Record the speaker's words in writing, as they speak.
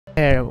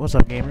Hey, what's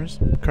up, gamers?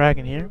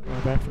 Kraken here.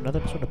 We're back for another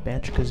episode of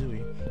Banjo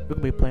Kazooie. We're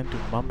gonna be playing through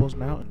Mumbo's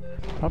Mountain.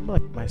 Probably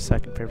like my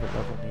second favorite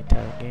level in the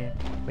entire game.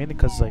 Mainly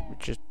because like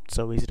it's just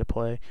so easy to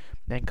play,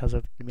 and because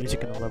of the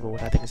music in the level,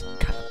 which I think is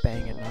kind of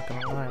banging. Not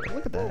gonna lie. Like,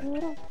 look at that.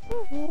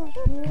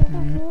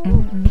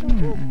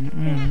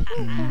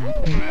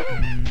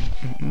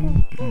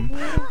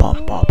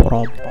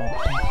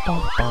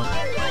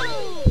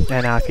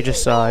 And if you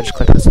just saw, I just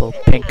clicked this little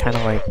pink kind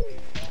of like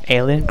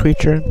alien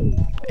creature.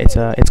 It's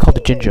called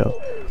the Jinjo.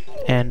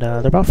 And there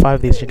are about 5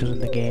 of these Jinjos in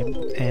the game,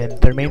 and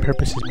their main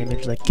purpose is mainly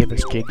just like give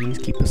us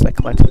jiggies, keep us like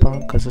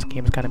collectible, because this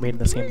game is kind of made in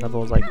the same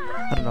level as like,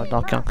 I don't know,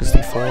 Donkey Kong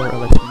 64 or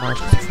like Super Mario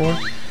 64.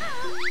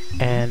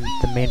 And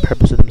the main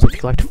purpose of them is if you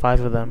collect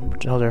 5 of them,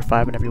 which there are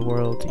 5 in every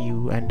world,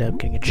 you end up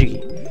getting a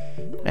jiggy.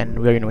 And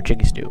we already know what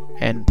jiggies do.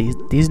 And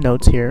these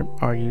notes here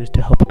are used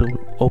to help to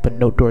open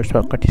note doors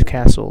throughout Grunty's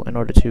castle in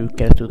order to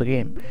get us through the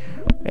game.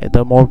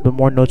 The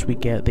more notes we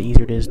get, the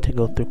easier it is to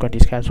go through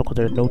Grunty's castle, because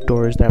there are note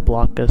doors that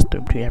block us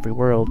through to every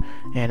world.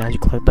 And as you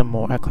collect them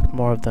more, I collect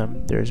more of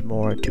them, there's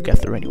more to get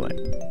through anyway.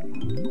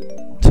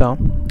 So,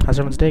 how's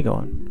everyone's day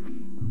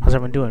going? How's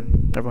everyone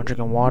doing? Everyone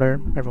drinking water?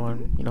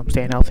 Everyone,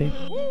 staying healthy?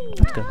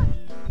 That's good.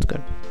 That's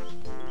good.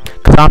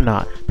 Because I'm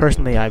not.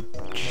 Personally, I've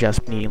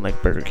just been eating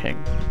like Burger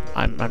King.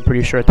 I'm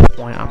pretty sure at this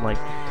point I'm like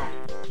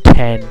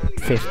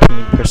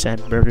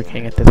 10-15% Burger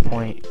King at this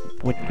point,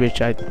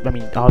 which I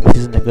mean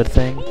obviously isn't a good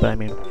thing, but I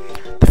mean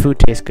the food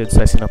tastes good,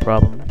 so I see no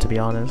problem, to be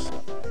honest.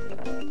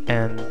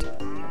 And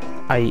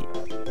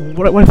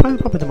what I find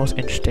probably the most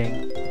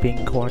interesting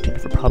being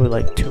quarantined for probably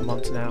like 2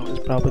 months now is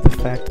probably the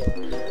fact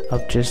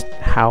of just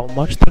how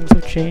much things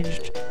have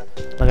changed.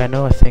 Like I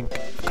know, I think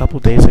a couple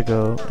days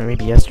ago, or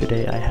maybe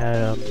yesterday, I had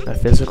a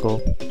physical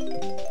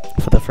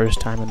for the first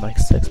time in like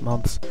 6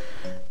 months,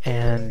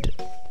 and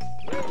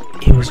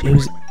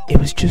it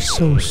was just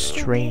so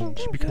strange,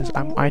 because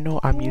I know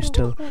I'm used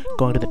to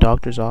going to the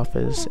doctor's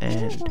office,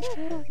 and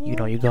you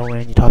go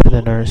in, you talk to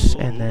the nurse,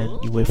 and then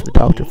you wait for the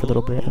doctor for a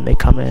little bit, and they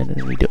come in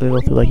and they go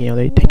through like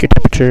they take your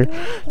temperature,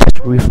 test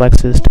your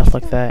reflexes, stuff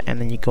like that, and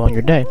then you go on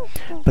your day.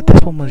 But this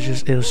one was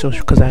just, it was so,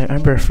 because I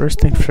remember first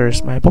thing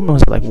first, my appointment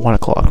was at like 1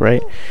 o'clock,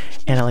 right?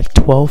 And at like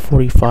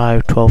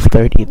 12:45,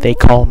 12:30, they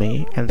call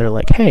me and they're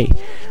like, hey,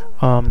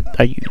 are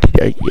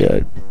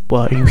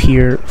you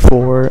here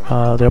for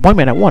the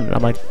appointment at 1? And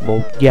I'm like,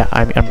 well, yeah,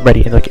 I'm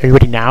ready. And like, are you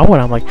ready now? And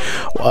I'm like,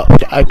 well,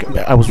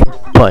 I was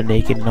butt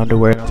naked in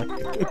underwear, and I was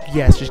like,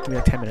 yes, just give me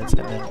like 10 minutes.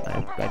 And then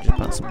I just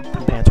put on some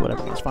pants or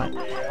whatever, and it was fine.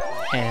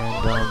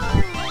 And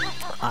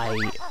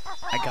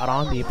I got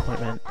on the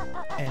appointment,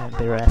 and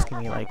they were asking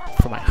me like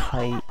for my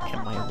height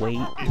and my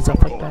weight and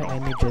stuff like that,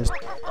 and they just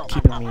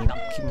keeping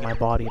my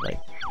body like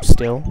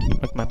still,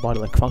 like my body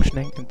like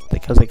functioning, and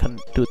because they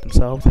couldn't do it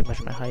themselves, they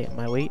measured my height and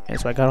my weight, and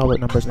so I got all the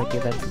numbers and I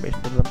gave that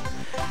information to them.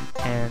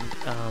 And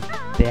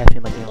they asked me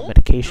like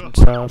medication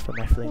stuff, am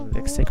I feeling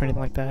like sick or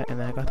anything like that, and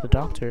then I got to the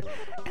doctor,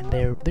 and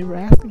they were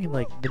asking me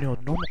like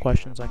normal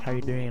questions like how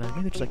you doing, and I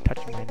think they're just like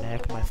touching my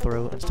neck, my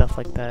throat, and stuff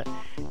like that,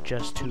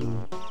 just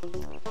to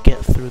get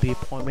through the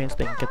appointment so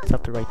they can get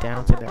stuff to write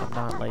down so that I'm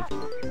not like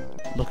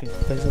looking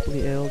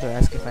physically ill. They're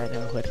asking if I had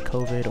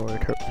COVID or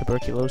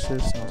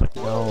tuberculosis, and I was like,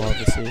 no,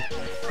 obviously,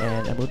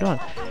 and I moved on.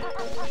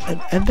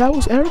 And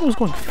everything was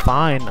going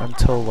fine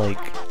until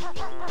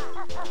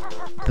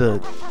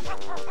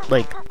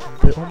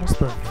almost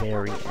the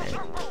very end,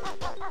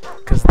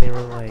 because they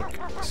were like,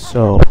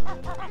 so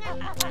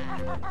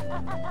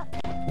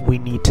we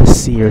need to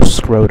see your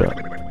scrotum,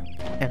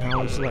 and I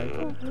was like,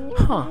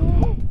 huh.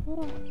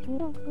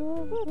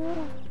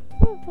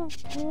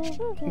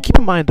 And keep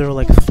in mind, there were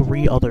like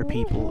 3 other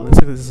people. This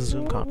is a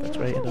Zoom conference,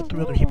 right? And there were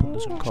 3 other people in the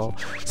Zoom call.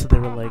 So they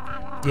were like,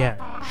 yeah,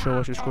 show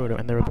us your scrotum.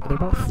 And they're about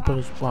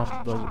those,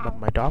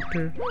 my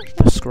doctor,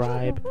 the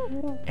scribe,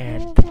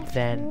 and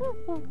then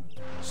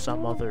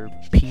some other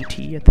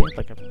PT, I think,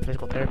 like a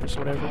physical therapist or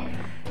whatever.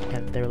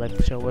 And they were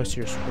like, show us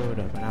your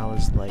scrotum. And I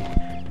was like,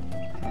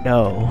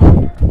 no.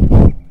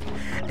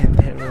 And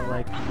they were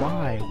like,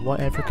 why?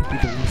 Whatever could be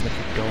the reason that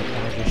you don't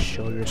want to just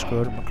show your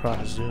scrotum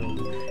across Zoom?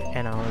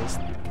 And I was,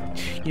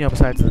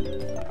 besides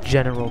the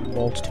general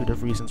multitude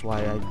of reasons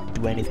why I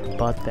do anything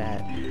but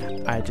that,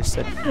 I just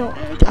said,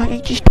 I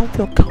just don't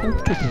feel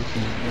comfortable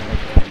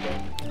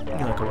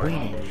being like a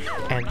weenie.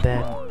 And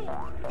then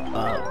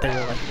they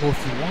were like, well,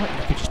 if you want,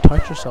 you could just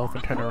touch yourself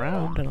and turn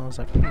around. And I was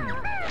like,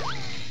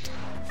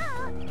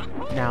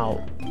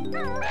 Now,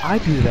 I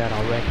do that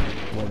already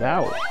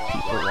without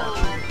people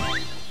watching.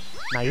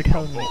 Now you're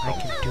telling me I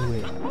can do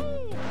it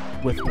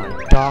with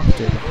my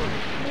doctor behind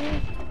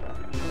me.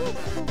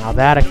 Now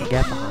that I can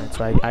get behind,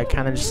 so I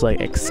kind of just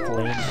like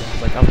exclaimed.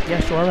 I was like, yeah,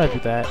 sure, I'll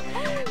do that.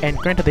 And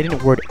granted, they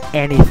didn't word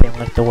anything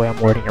like the way I'm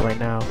wording it right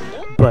now,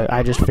 but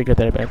I just figured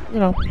that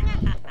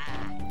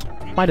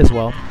might as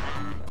well.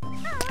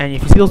 And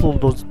if you see those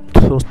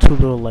 2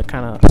 little like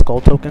kind of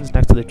skull tokens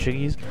next to the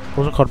jiggies,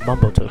 those are called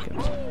Mumbo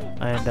tokens.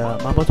 And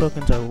Mumbo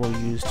tokens are what we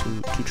use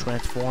to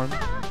transform,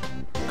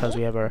 because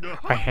we have our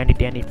handy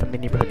dandy from the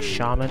neighborhood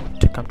shaman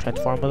to come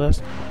transform with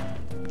us.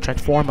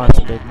 transform us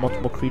into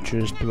multiple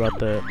creatures throughout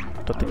the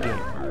game.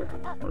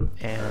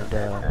 And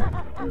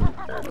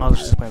I'll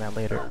just explain that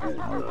later.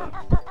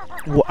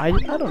 Well, I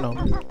don't know.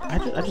 I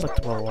just like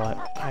the world a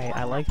lot.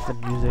 I like the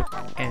music,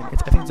 and I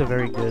think it's a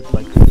very good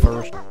like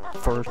first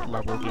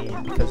level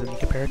game, because when you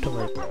compare it to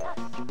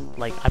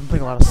like I've been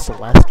playing a lot of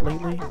Celeste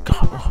lately.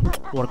 God,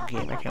 what a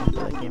game! I can't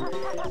play that game.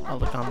 I'll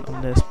look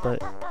on this,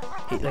 but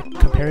like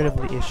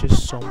comparatively, it's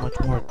just so much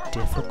more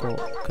difficult,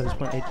 because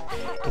when it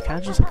kind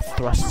of just like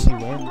thrusts you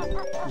in,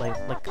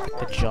 like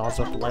the jaws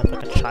of life,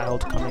 like a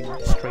child coming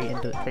straight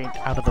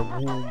out of the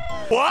womb.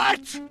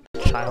 What?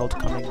 Child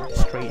coming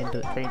straight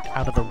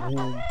out of the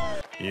womb.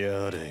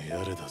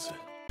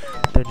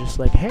 They're just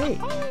like, hey,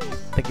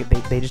 like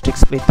they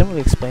don't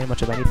really explain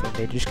much of anything.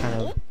 They just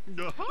kind of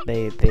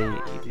they just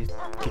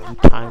give you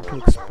time to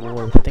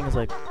explore. The thing is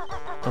like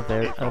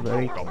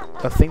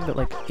a thing that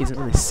like isn't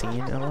really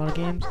seen in a lot of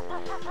games.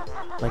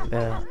 Like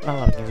not a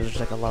lot of games. There's just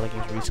like a lot of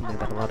games recently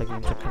that a lot of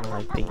games are kind of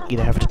like they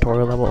either have a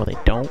tutorial level or they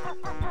don't.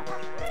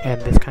 And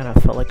this kind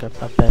of felt like a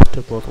best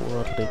of both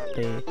worlds.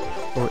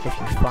 Or if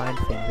you find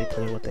things, they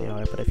tell you what they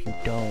are, but if you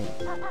don't,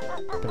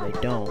 then they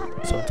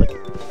don't. So it's like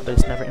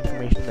there's never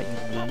information that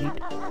you need,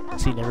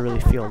 so you never really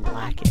feel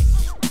lacking.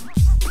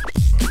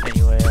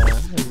 Anyway,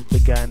 there's a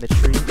big guy in the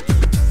tree,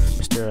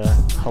 Mr.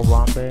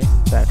 Harambe,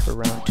 back for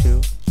round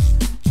 2.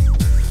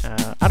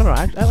 I don't know,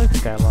 I like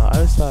this guy a lot. I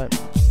always thought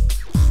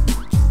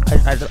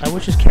I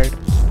wish his character.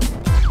 This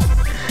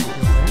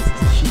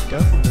is cheeked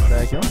up in the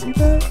back. Y'all see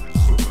that?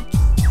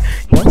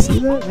 Y'all see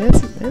that? Man,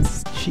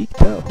 it's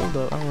cheeked up. Hold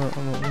up, I'm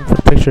gonna put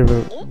a picture of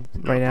it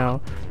right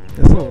now.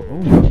 It's a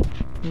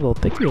little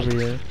thicky over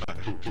here.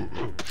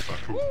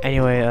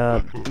 Anyway,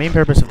 main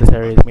purpose of this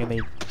area is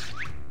mainly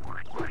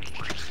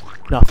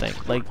nothing.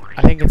 Like,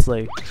 I think it's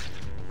like,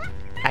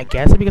 I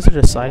guess it'd be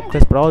considered a side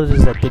quest, but all it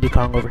is that Diddy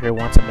Kong over here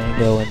wants a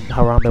mango, and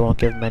Harambe won't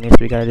give him any, so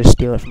we gotta just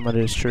steal it from under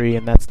his tree,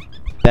 and that's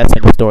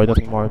in the story.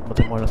 Nothing more,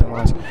 nothing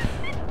less.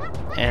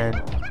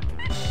 And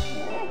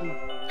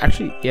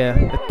actually,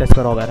 yeah, that's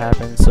about all that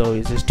happens. So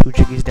he's just 2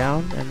 jiggies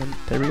down, and then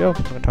there we go.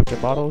 We're gonna talk to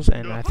bottles,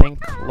 and I think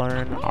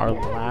learn our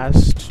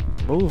last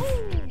move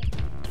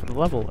for the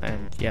level.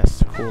 And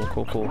yes, cool.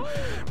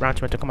 Round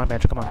 2, come on,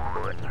 Banjo, come on.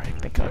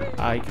 Alright, thank God.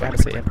 I gotta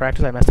say, in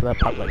practice, I messed it up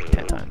probably like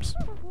 10 times.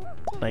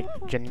 Like,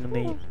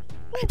 genuinely,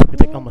 it took me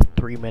like almost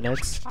 3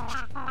 minutes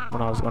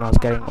when I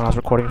was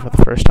recording for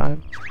the first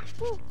time.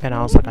 And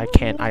I was like,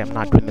 I am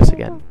not doing this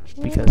again,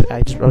 because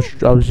I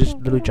was just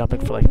literally jumping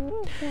for like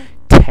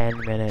 10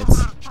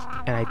 minutes,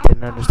 and I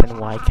didn't understand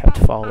why I kept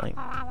falling.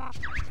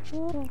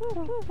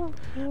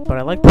 But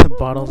I like that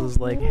Bottles is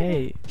like,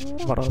 hey,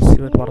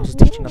 Bottles is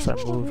teaching us our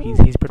move.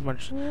 He's pretty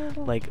much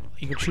like,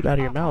 you can shoot out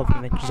of your mouth,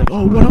 and then she's like,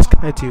 oh, what else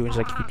can I do? And she's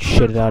like, you can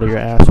shit it out of your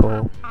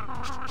asshole.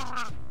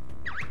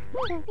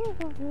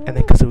 And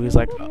then Kazooie's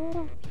like,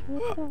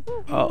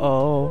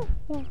 uh-oh.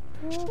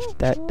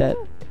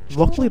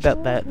 Luckily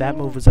that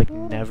move was like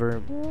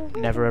never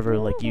ever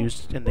like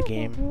used in the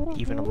game,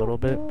 even a little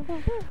bit.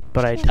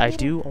 But I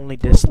do only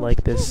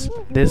dislike this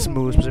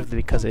move specifically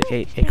because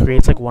it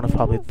creates like one of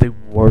probably the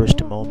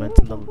worst moments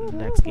in the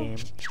next game.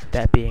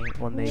 That being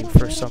when they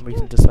for some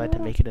reason decide to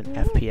make it an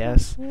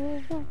FPS,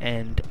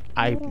 and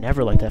I've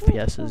never liked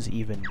FPSs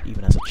even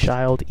as a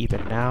child.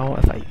 Even now,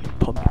 if I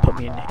put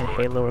me in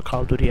Halo or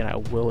Call of Duty, and I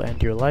will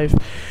end your life.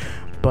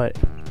 But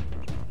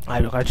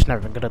I just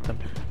never been good at them.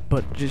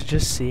 But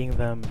just seeing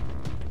them,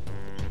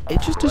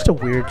 it's just a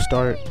weird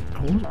start.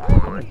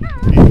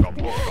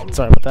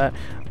 Sorry about that.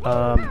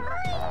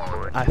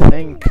 I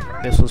think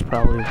this was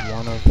probably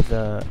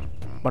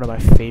one of my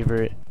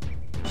favorite.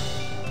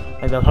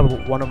 Like, that was probably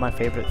one of my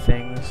favorite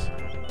things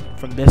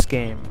from this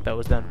game that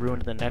was then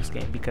ruined in the next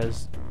game,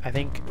 because I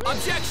think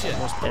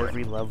almost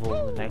every level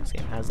in the next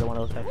game has one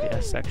of those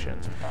FPS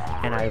sections,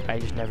 and I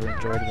just never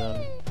enjoyed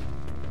them.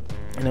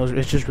 And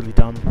it's just really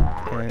dumb.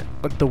 And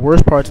like the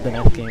worst parts of the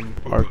next game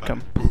are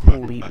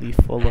completely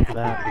full of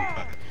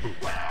that.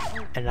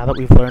 And now that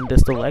we've learned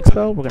Distal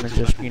Expo, we're gonna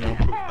just, you know,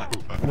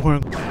 we're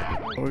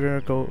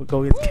gonna go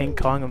with King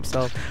Kong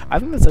himself. I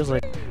think there's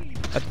like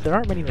there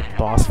aren't many like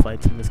boss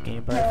fights in this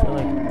game, but I feel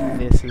like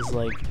this is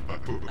like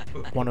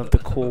one of the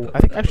cool. I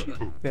think actually,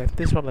 yeah,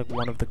 this is probably like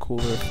one of the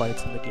cooler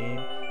fights in the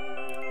game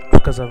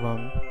because of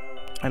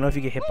I know if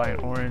you get hit by an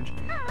orange,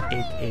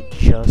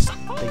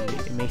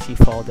 it makes you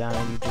fall down,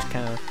 and you just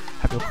kind of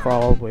have to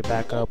crawl all the way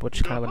back up, which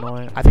is kind of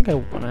annoying. I think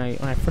when I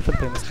first started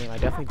playing this game, I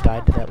definitely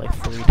died to that like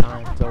 3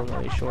 times. I wasn't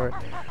really sure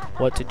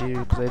what to do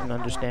because I didn't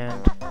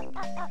understand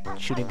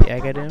shooting the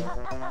egg at him.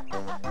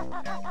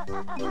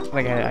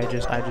 Like I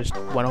just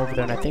went over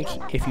there, and I think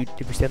if you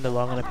stand there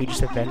long enough, he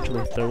just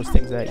eventually throws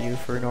things at you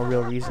for no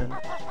real reason.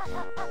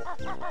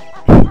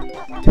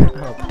 I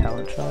love the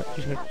talent shot.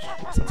 It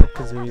sounds like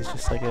Kazooie is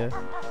just like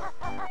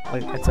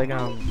it's like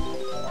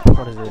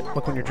what is it?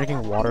 Like when you're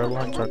drinking water a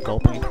lot and start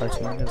gulping in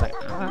cartoons, it's like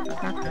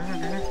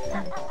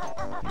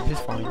it's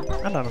just funny.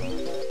 I don't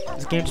know.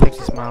 This game just makes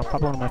me smile.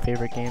 Probably one of my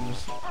favorite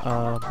games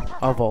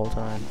of all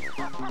time,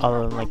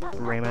 other than like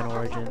Rayman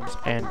Origins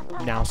and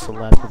now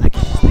Celeste. But that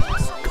game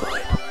is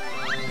good.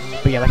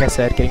 But But yeah, like I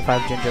said, getting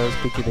 5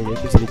 Jinjos gives you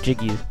the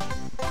jiggies.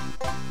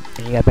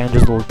 And you got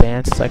Banjo's little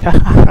dance. It's like, ha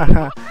ha ha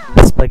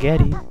ha,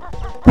 spaghetti.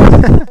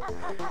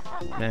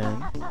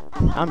 Man,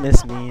 I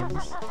miss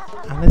memes.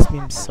 I miss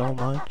memes so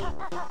much.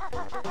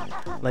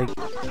 Like,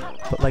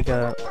 but like,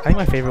 I think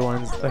my favorite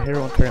one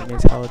currently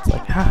is how it's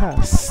like, haha,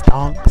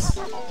 stonks.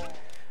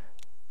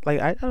 Like,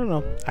 I don't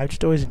know. I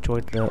just always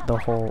enjoyed the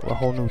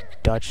whole new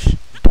Dutch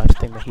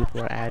thing that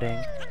people are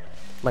adding.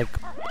 Like,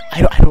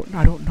 I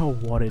don't know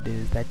what it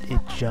is that it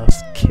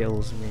just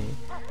kills me.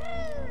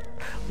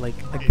 Like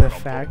the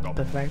fact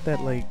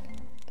that like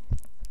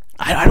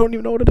I don't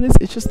even know what it is.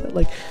 It's just that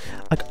like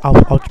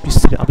I'll be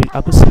sitting on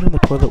the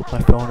toilet with my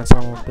phone and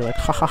someone will be like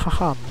ha ha ha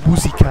ha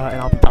musica,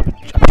 and I'll be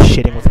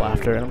shitting with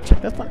laughter, and I'm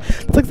just like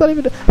that's not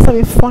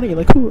even funny.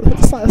 Like who?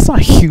 That's not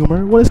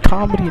humor. What is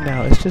comedy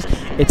now? It's just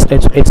it's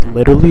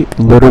literally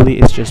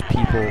it's just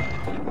people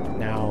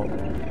now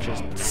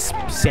just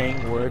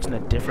saying words in a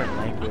different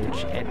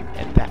language, and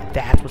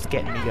that's what's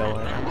getting me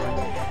going.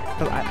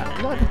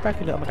 I get back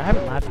into it. I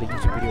haven't laughed at a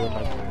YouTube video in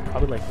like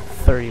probably like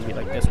 30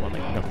 like this one.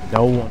 Like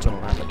no one's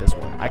gonna laugh at this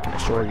one. I can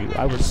assure you.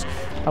 I was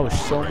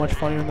so much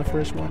funnier in the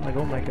first one. Like,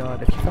 oh my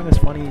god, if you find this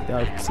funny,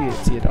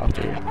 see a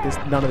doctor.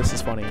 None of this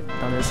is funny.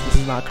 None of this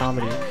is not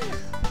comedy.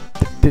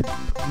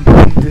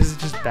 This is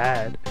just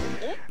bad.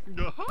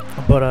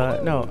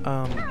 But no,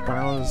 when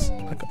I was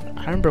like,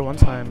 I remember one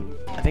time,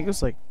 I think it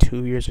was like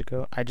 2 years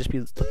ago, I'd just be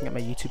looking at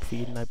my YouTube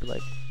feed and I'd be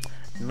like,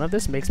 none of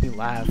this makes me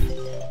laugh,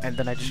 and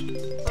then I just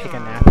take a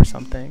nap or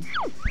something,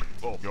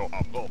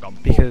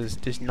 because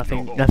just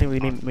nothing really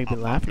made me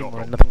laugh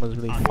anymore. Nothing was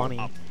really funny,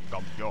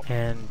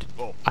 and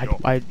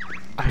I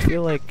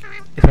feel like,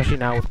 especially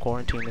now with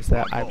quarantine, is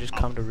that I've just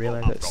come to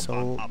realize that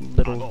so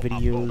little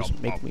videos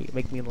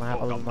make me laugh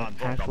other than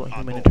like actual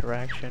human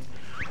interaction,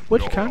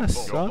 which kind of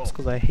sucks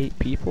because I hate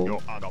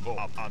people.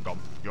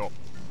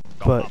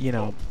 But you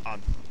know,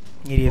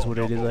 it is what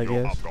it is, I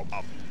guess.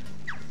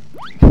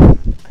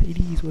 It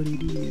is what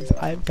it is.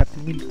 I've got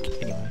the milk.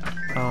 Anyway,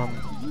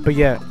 but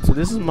yeah, so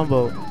this is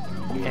Mumbo,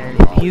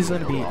 and he's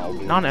gonna be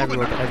not every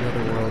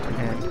other world,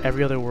 and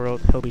every other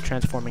world he'll be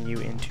transforming you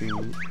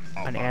into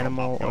an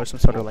animal or some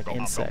sort of like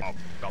insect,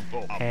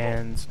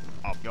 and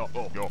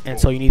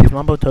so you need these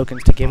Mumbo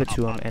tokens to give it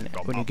to him, and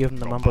when you give him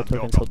the Mumbo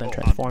tokens, he'll then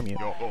transform you.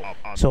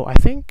 So I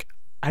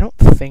don't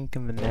think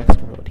in the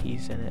next world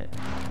he's in it,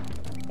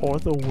 or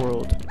the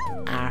world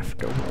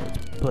afterward,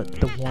 but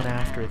the one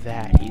after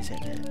that he's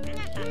in it.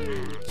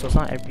 So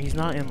he's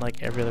not in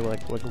like every other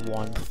like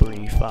 1,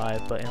 3,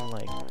 5, but in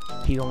like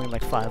he's only in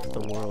like 5 of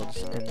the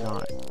worlds and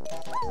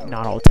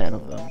not all 10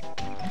 of them.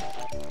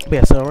 But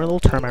yeah, so we're a little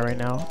termite right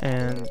now,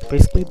 and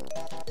basically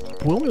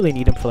we don't really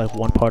need him for like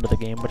one part of the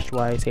game, which is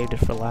why I saved it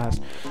for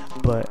last.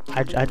 But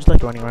I just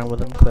like running around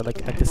with him because I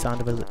like the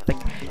sound of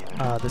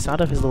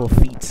his little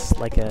feet,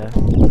 like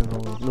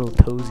little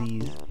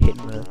toesies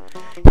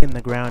hitting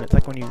the ground. It's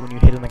like when you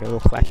hit in like a little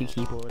clacky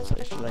keyboard.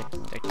 It's just like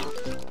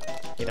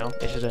you know,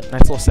 it's just a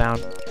nice little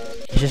sound.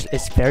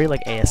 It's very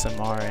like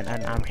ASMR, and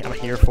I'm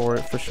here for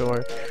it for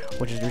sure.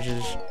 Which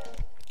is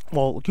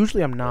well,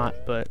 usually I'm not,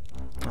 but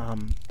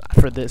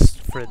for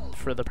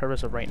the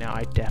purpose of right now,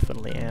 I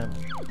definitely am.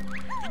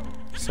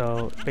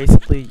 So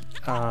basically,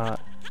 the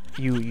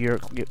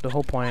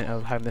whole point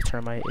of having the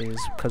termite is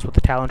because with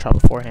the talon trap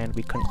beforehand,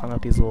 we couldn't climb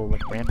up these little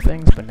like ramp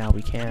things, but now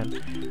we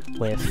can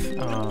with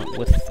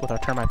our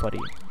termite buddy,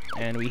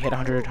 and we hit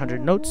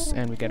 100 notes,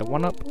 and we get a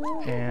 1-up,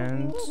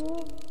 and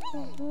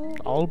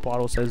all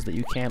bottle says that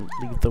you can't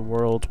leave the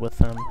world with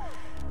them,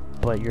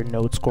 but your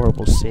note score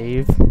will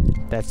save.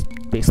 That's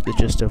basically the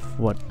gist of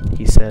what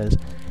he says.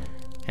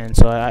 And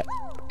so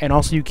and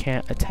also you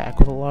can't attack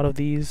with a lot of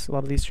these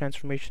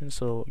transformations,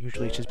 so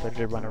usually it's just better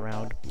to run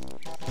around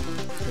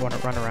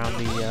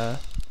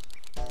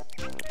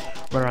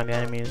the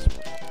enemies.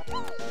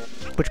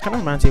 Which kind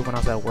of reminds me of when I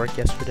was at work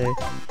yesterday.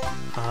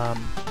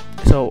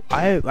 So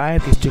I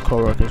have these 2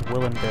 coworkers,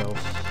 Will and Bill,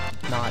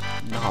 not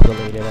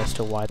related as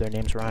to why their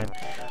names rhyme,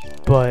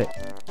 but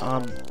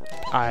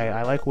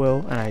I like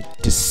Will and I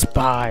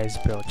despise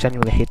Bill.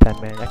 Genuinely hate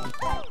that man. I can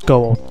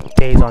go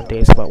days on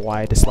days about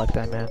why I dislike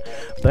that man.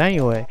 But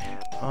anyway,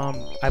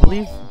 I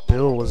believe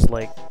Bill was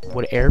like,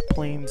 would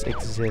airplanes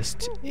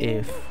exist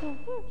if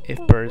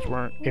birds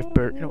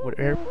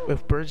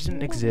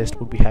didn't exist,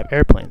 would we have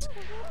airplanes?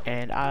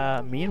 And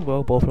me and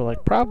Will both were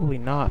like, probably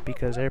not,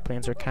 because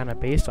airplanes are kind of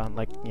based on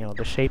like, you know,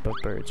 the shape of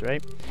birds,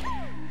 right?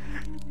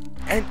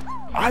 And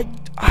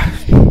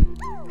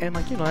and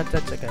like, you know,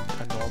 that's like a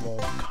normal,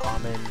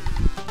 common,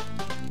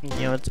 you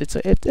know, it's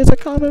a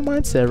common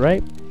mindset,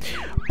 right?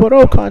 But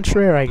au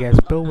contraire, I guess,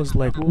 Will was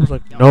like,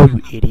 no,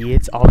 you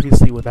idiots,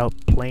 obviously without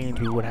planes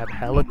we would have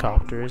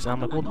helicopters. And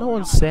I'm like, well, no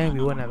one's saying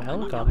we wouldn't have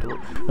helicopters.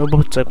 And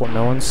Will's like, well,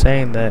 no one's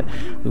saying that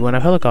we wouldn't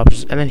have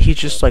helicopters. And then he's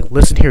just like,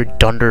 listen here,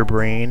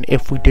 Dunderbrain,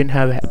 if we didn't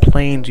have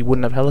planes, we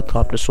wouldn't have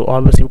helicopters, so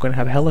obviously we're gonna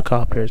have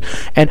helicopters.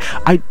 And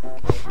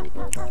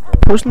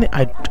personally,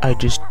 I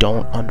just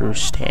don't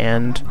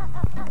understand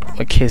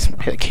like his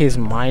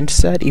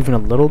mindset even a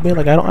little bit.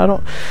 Like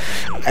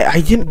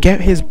I didn't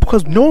get his,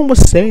 because no one was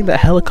saying that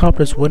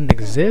helicopters wouldn't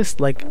exist.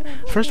 Like,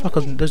 first of all,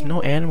 because there's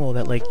no animal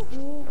that like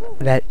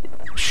that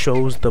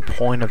shows the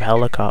point of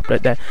helicopter.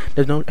 That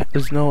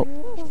there's no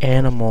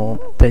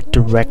animal that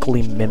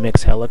directly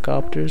mimics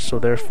helicopters, so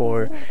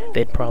therefore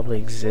they'd probably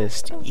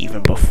exist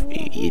even before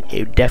it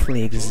would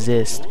definitely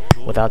exist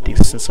without the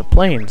existence of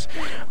planes.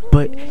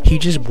 But he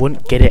just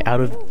wouldn't get it out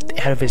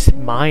of his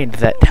mind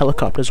that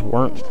helicopters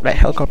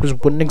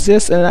wouldn't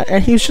exist,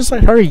 and he was just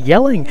like started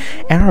yelling,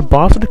 and our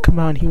boss had to come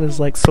out and he was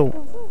like,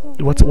 so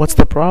what's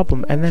the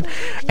problem? And then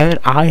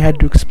I had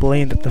to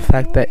explain that the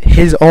fact that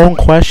his own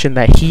question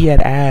that he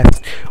had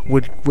asked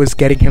was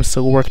getting him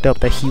so worked up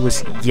that he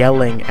was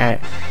yelling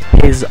at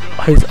his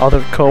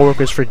other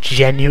coworkers for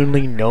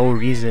genuinely no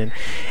reason.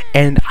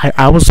 And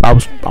I was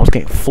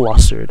getting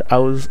flustered. I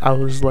was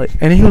like,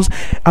 and I was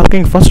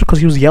getting flustered because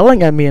he was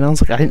yelling at me, and I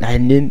was like, I didn't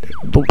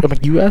I'm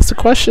like, you asked the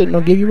question, I'll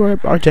give you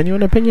our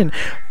genuine opinion.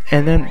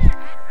 And then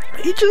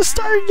he just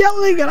started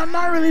yelling, and I'm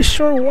not really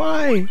sure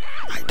why.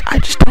 I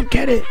just don't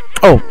get it.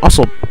 Oh,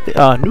 also,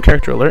 new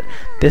character alert.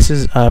 This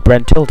is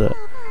Brentilda.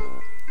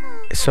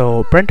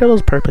 So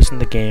Brentilda's purpose in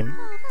the game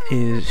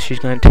is she's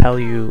going to tell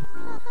you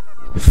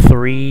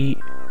three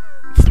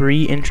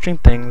interesting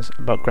things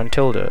about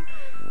Brentilda.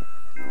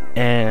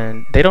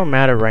 And they don't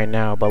matter right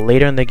now, but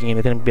later in the game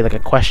it's going to be like a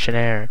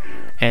questionnaire,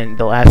 and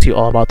they'll ask you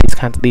all about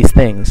these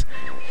things.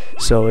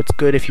 So it's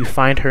good if you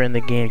find her in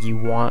the game, you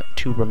want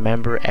to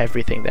remember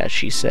everything that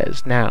she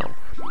says. Now,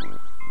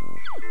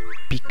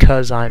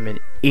 because I'm an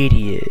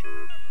idiot,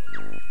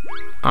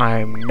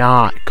 I'm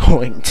not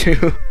going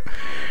to.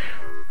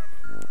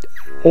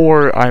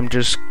 Or I'm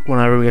just,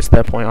 whenever we get to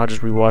that point, I'll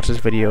just rewatch this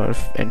video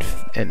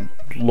and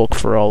look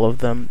for all of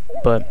them.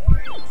 But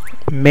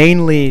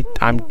mainly,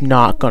 I'm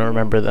not gonna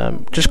remember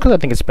them, just because I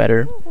think it's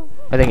better.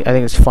 I think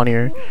it's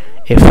funnier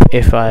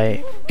if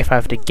I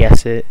have to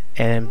guess it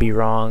and be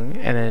wrong,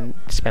 and then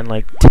spend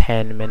like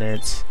 10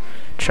 minutes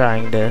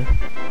trying to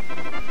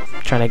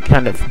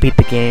kind of beat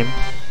the game.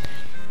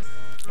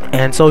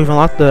 And so we've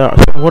unlocked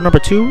the world number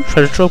 2,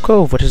 Treasure Trove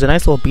Cove, which is a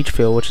nice little beach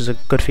feel, which is a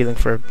good feeling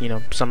for, you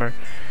know, summer.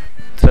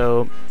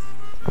 So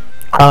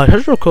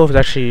Treasure Trove Cove is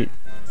actually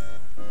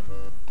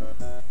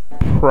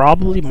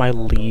probably my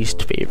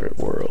least favorite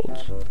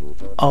world,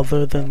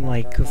 other than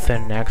like the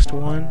next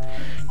one,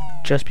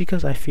 just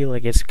because I feel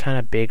like it's kind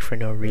of big for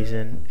no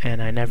reason,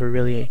 and I never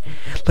really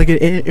like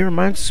it. It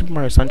reminds me of Super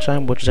Mario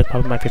Sunshine, which is like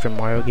probably my favorite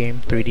Mario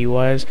game 3D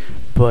wise,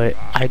 but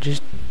I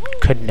just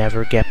could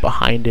never get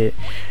behind it.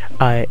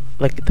 I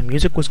like the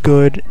music was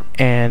good,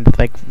 and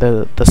like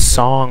the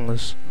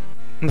songs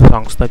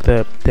like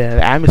the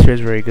atmosphere is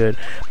very good,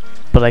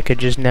 but I could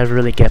just never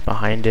really get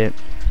behind it.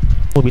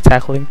 We'll be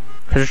tackling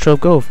Treasure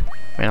Trove Cove,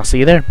 and I'll see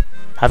you there.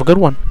 Have a good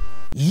one.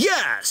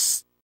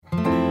 Yes!